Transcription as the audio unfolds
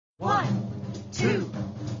1, 2,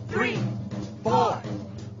 3, 4.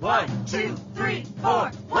 1, 2, 3,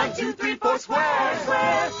 4. 1, 2, 3, 4, square,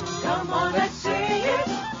 square. Come on, let's say it.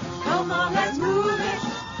 Come on, let's move it.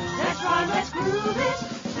 Let's rhyme, let's groove it.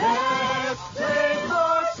 Let's play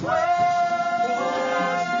for square.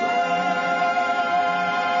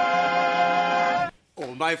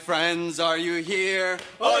 Oh, my friends, are you here?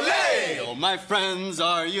 Olé! Oh, my friends,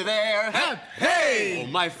 are you there? Hep, hey!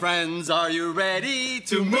 Oh, my friends, are you ready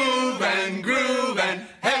to move and groove and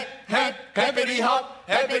Hep, hep, heppity hop,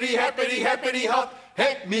 heppity, heppity, heppity hop.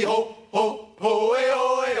 Hep me ho, ho, ho, eh,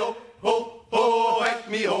 oh, eh, oh, ho, ho, hep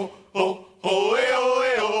me ho, ho, ho, eh, oh,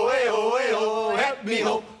 eh, oh, eh, oh, eh, oh, hep me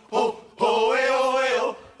ho, ho, ho, eh, oh, eh,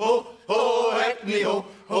 oh, ho, ho, hep me ho,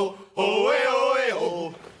 ho, ho, eh, oh, eh,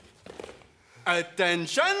 oh.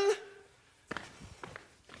 Attention!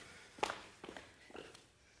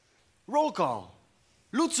 Roll call.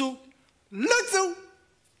 Lutsu. Lutsu!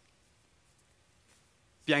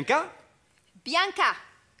 Bianca. Bianca.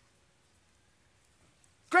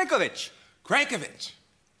 Krankovic. Krankovic.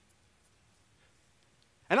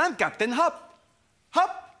 And I'm Captain Hop.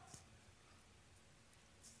 Hop.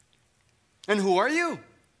 And who are you?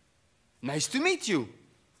 Nice to meet you.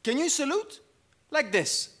 Can you salute? Like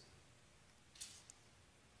this.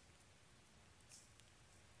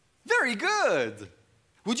 Very good.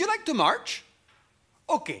 Would you like to march?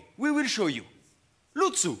 Okay, we will show you.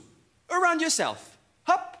 Lutsu, around yourself.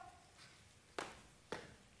 Hop.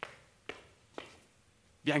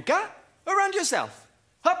 Bianca, around yourself.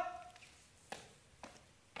 Hop.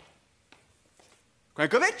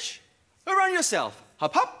 Krankovic, around yourself.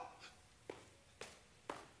 Hop, hop.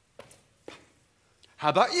 How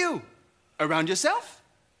about you? Around yourself.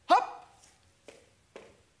 Hop.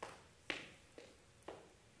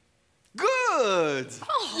 Good.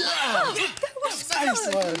 That was Nice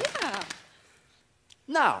good. one. Yeah.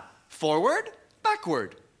 Now, forward,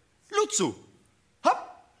 backward. Lutsu.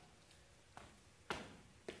 Hop.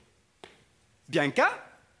 Bianca.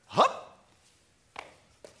 Hop.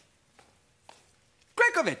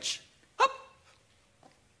 Krankovic. Hop.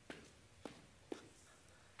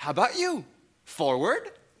 How about you?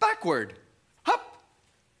 Forward, backward. Hop.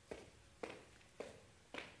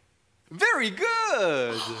 Very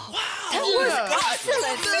good. That was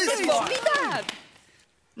excellent. Nice Look one. me that.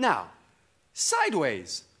 Now,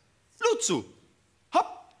 sideways. Lutsu.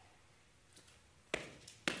 Hop.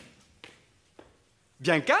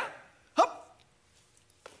 Bianca. Hop.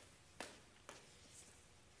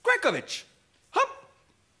 Krankovic. Hop.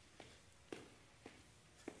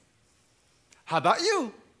 How about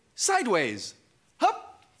you? Sideways.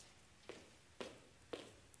 Hop.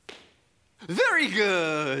 Very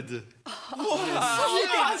good.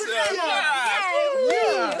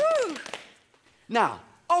 Now,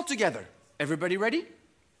 all together. Everybody ready?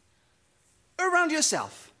 Around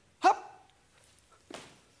yourself. Hop.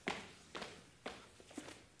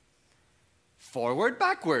 Forward,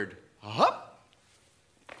 backward. Hop.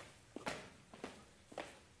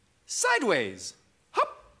 Sideways.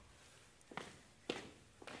 Hop.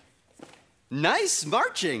 Nice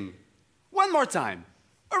marching. One more time.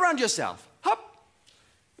 Around yourself. Hop.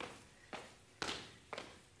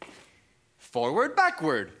 Forward,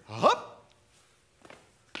 backward. Hop.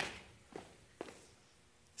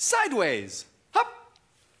 Sideways. Hop.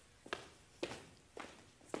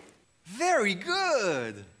 Very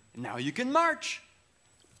good. Now you can march.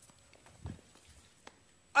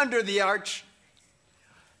 Under the arch.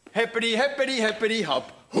 Hippity, hippity, hippity,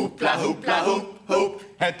 hop. Hoopla, hoopla, hoop, hoop.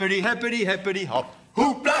 Hippity, hippity, hippity, hop.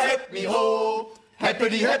 Hoopla, hep me ho.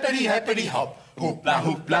 Happity, happity, happity hop. Hoopla,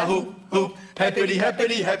 hoopla, hoop, hoop. Happity,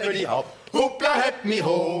 happity, happity hop. Hoopla, hep me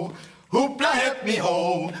ho. Hoopla, hep me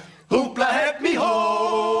ho. Hoopla, hep me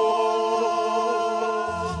ho.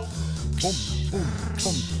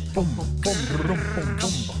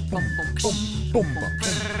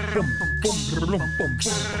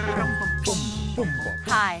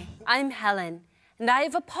 Hi, I'm Helen, and I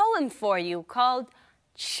have a poem for you called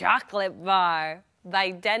Chocolate Bar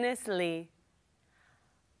by Dennis Lee.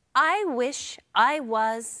 I wish I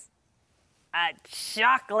was a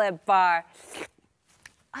chocolate bar,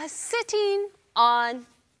 sitting on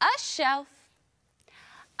a shelf.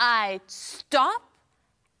 I'd stop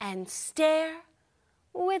and stare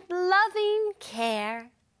with loving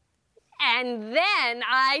care, and then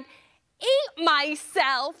I'd eat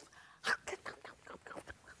myself.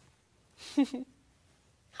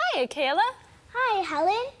 Hi, Kayla. Hi,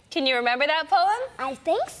 Helen. Can you remember that poem? I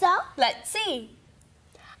think so. Let's see.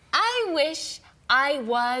 I wish I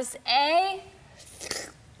was a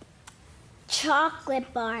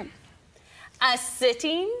Chocolate bar.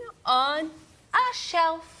 sitting on a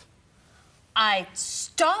shelf. I'd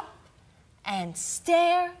stop and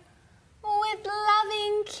stare with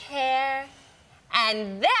loving care.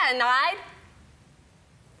 And then I'd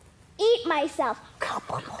Eat myself.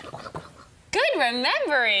 Good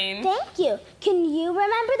remembering. Thank you. Can you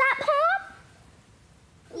remember that poem?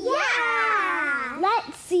 Yeah.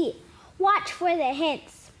 Let's see. Watch for the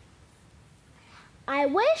hints. I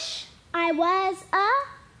wish I was a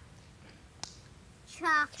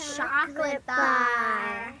chocolate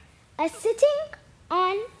bar. sitting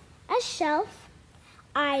on a shelf.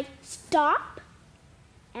 I'd stop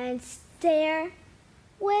and stare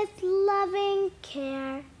with loving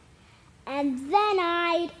care. And then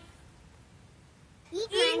I'd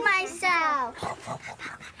Eat myself.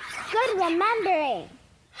 Good remembering.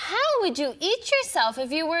 How would you eat yourself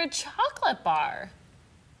if you were a chocolate bar?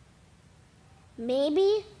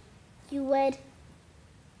 Maybe you would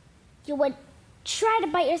try to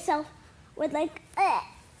bite yourself with like,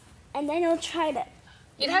 and then you'll try to.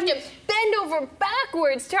 You'd have to bend over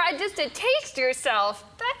backwards, try just to taste yourself.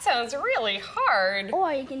 That sounds really hard.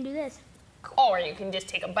 Or you can do this. Or you can just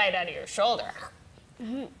take a bite out of your shoulder.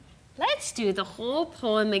 Let's do the whole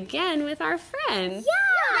poem again with our friends.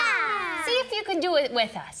 Yeah! See if you can do it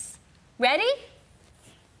with us. Ready?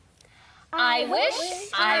 I wish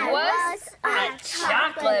I was a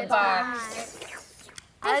chocolate bar,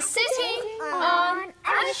 sitting on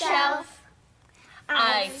a shelf.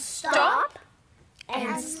 I'd stop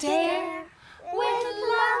and stare with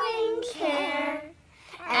loving care,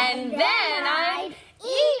 and then I'd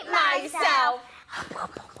eat myself.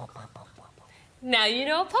 Now you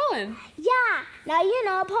know a poem. Yeah! Now you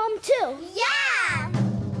know a poem too. Yeah!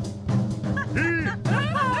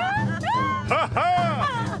 Ha ha!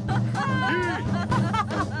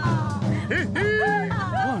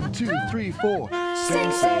 1, 2, 3, 4.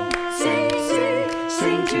 Sing, sing, sing, sing,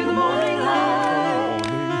 sing to the morning light.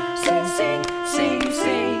 Sing, sing, sing,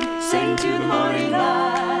 sing, sing to the morning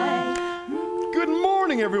light. Good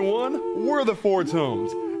morning, everyone. We're the Four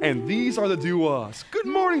Tones, and these are the Do-Uhs. Good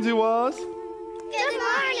morning, Do-Uhs. Good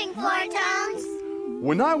morning, Four Tones.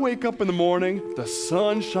 When I wake up in the morning, the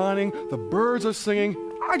sun's shining, the birds are singing,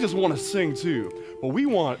 I just want to sing too. But we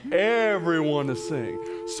want everyone to sing.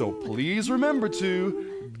 So please remember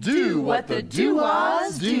to do what the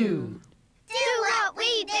Do-Uhs do. Do what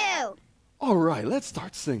we do. All right, let's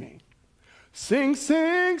start singing. Sing,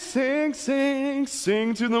 sing, sing, sing,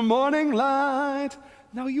 sing to the morning light.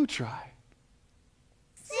 Now you try.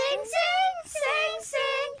 Sing, sing, sing,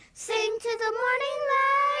 sing, sing to the morning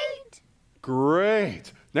light.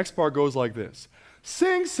 Great. Next part goes like this.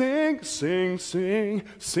 Sing, sing, sing, sing,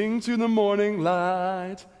 sing to the morning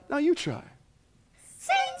light. Now you try.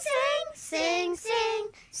 Sing, sing, sing,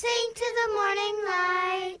 sing, sing to the morning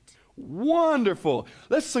light. Wonderful.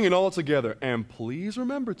 Let's sing it all together. And please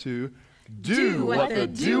remember to do what the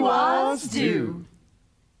Do-Uhs do.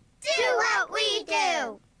 Do what we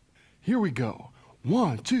do. Here we go.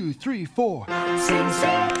 1, 2, 3, 4. Sing, sing, sing,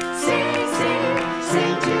 sing,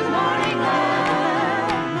 sing to the morning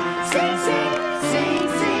light. Sing, sing, sing,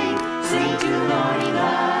 sing, sing to the morning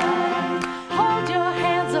light. Hold your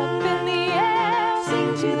hands up in the air.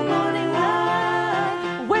 Sing to the morning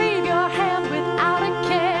light. Wave your hands without a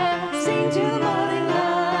care. Sing to the morning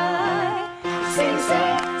light. Sing,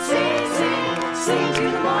 sing, sing, sing, sing to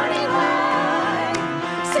the morning light.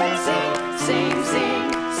 Sing, sing, sing,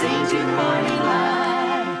 sing, sing to the morning light.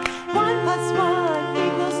 1 + 1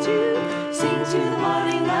 = 2. Sing to the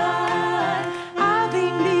morning light. I'll be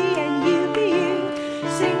me and you be you.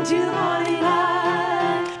 Sing to the morning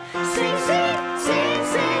light. Sing, sing, sing,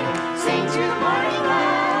 sing, sing to the morning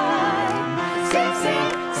light. Sing, sing,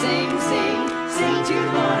 sing, sing, sing to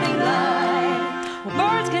the morning light. Well,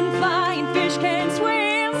 birds can fly and fish can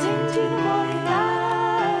swim. Sing to the morning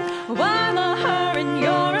light. Well, I'm a her and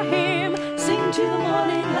you're a him. Sing to the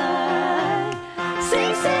morning light.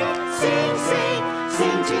 Sing, sing, sing, sing,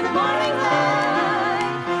 sing to the morning light.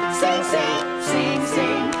 Sing, sing, sing,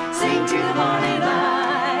 sing, sing to the morning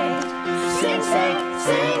light. Sing, sing,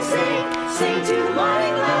 sing, sing, sing to the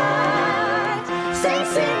morning light. Sing,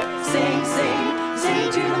 sing, sing, sing, sing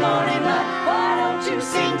to the morning light. Why don't you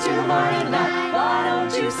sing to the morning light? Why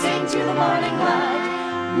don't you sing to the morning light?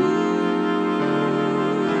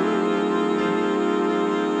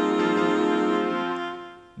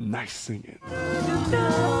 Nice singing.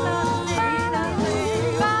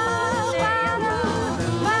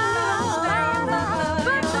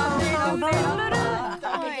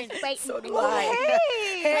 So do I.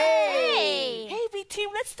 Hey! Hey, we team,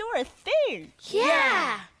 let's do our thing.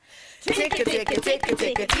 Yeah. Ticka ticka ticka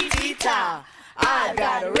ticka tee tee ta. I've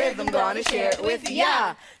got a rhythm, gonna share it with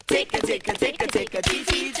ya. Ticka, ticka, ticka, ticka,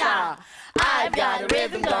 tee-tee-ta. I've got a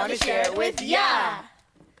rhythm, gonna share it with ya.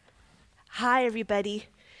 Hi, everybody.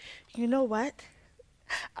 You know what?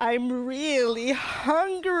 I'm really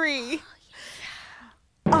hungry.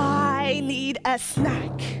 I need a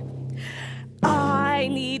snack. I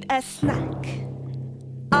need a snack.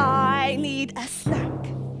 I need a snack.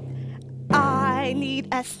 I need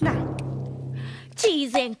a snack.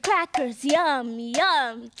 Cheese and crackers, yum,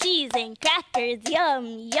 yum. Cheese and crackers, yum,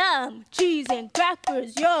 yum. Cheese and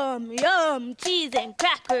crackers, yum, yum. Cheese and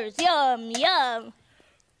crackers, yum, yum.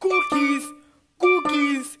 Cookies,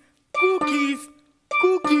 cookies, cookies,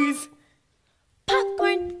 cookies.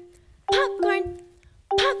 Popcorn, popcorn,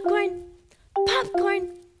 popcorn, popcorn.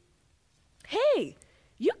 Hey,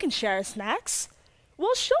 you can share snacks.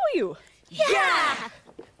 We'll show you. Yeah!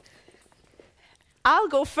 I'll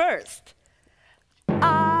go first.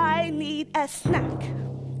 I need a snack.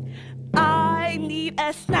 I need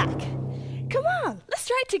a snack. Come on, let's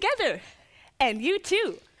try it together. And you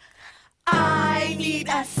too. I need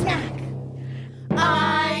a snack.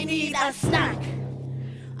 I need a snack.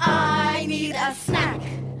 I need a snack.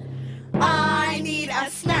 I need a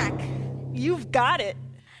snack. You've got it.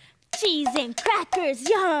 Cheese and crackers,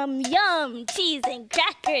 yum, yum. Cheese and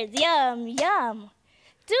crackers, yum, yum.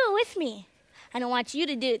 Do it with me. And I want you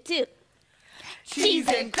to do it too. Cheese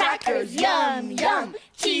and crackers, yum, yum.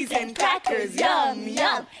 Cheese and crackers, yum,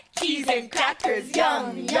 yum. Cheese and crackers,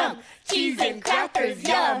 yum, yum. Cheese and crackers,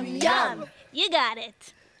 yum, yum. You got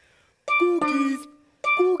it. Cookies,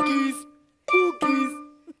 cookies, cookies,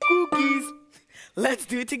 cookies. Let's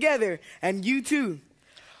do it together. And you too.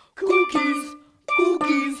 Cookies,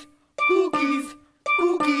 cookies, cookies,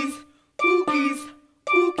 cookies, cookies,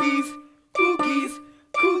 cookies, cookies,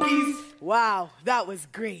 cookies. Wow, that was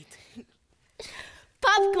great.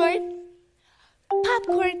 Popcorn.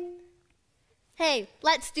 Popcorn. Hey,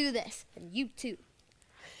 let's do this. And you too.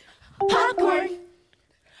 Popcorn,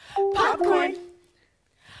 popcorn,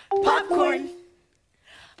 popcorn,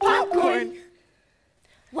 popcorn.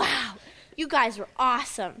 Wow, you guys were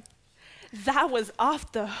awesome. That was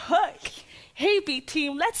off the hook. Hey, B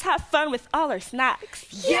team, let's have fun with all our snacks.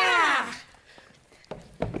 Yeah!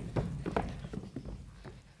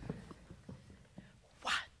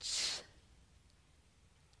 Watch.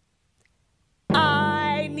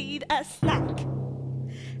 I need a snack.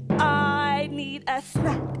 I need a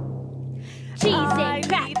snack. Cheese I and need a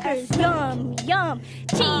crackers, snack. yum, yum.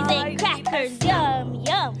 Cheese I and need crackers, a yum,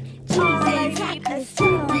 yum. Cheese I and need crackers, a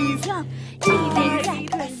yum, cookies. yum. Cheese and I need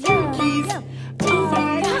a crackers, yum, cookies. yum. Cheese and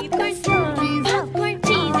I need a popcorn, yum, cookies. popcorn.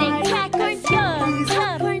 Cheese and crackers, yum,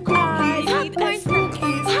 yum. I need a Popcorn,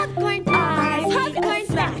 cookies. popcorn, I need a popcorn,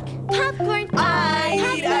 snack. popcorn. I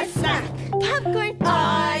need a snack. Popcorn. I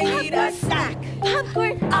need a snack.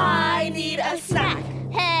 Popcorn. I need a snack.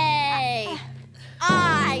 Hey,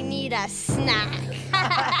 I need a snack.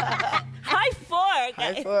 High four,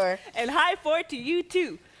 guys. High four. And high four to you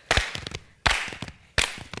too.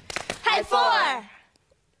 High four.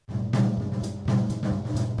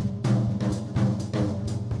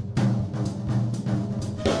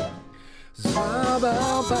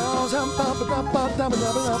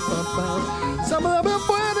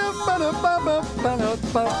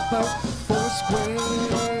 Foursquare.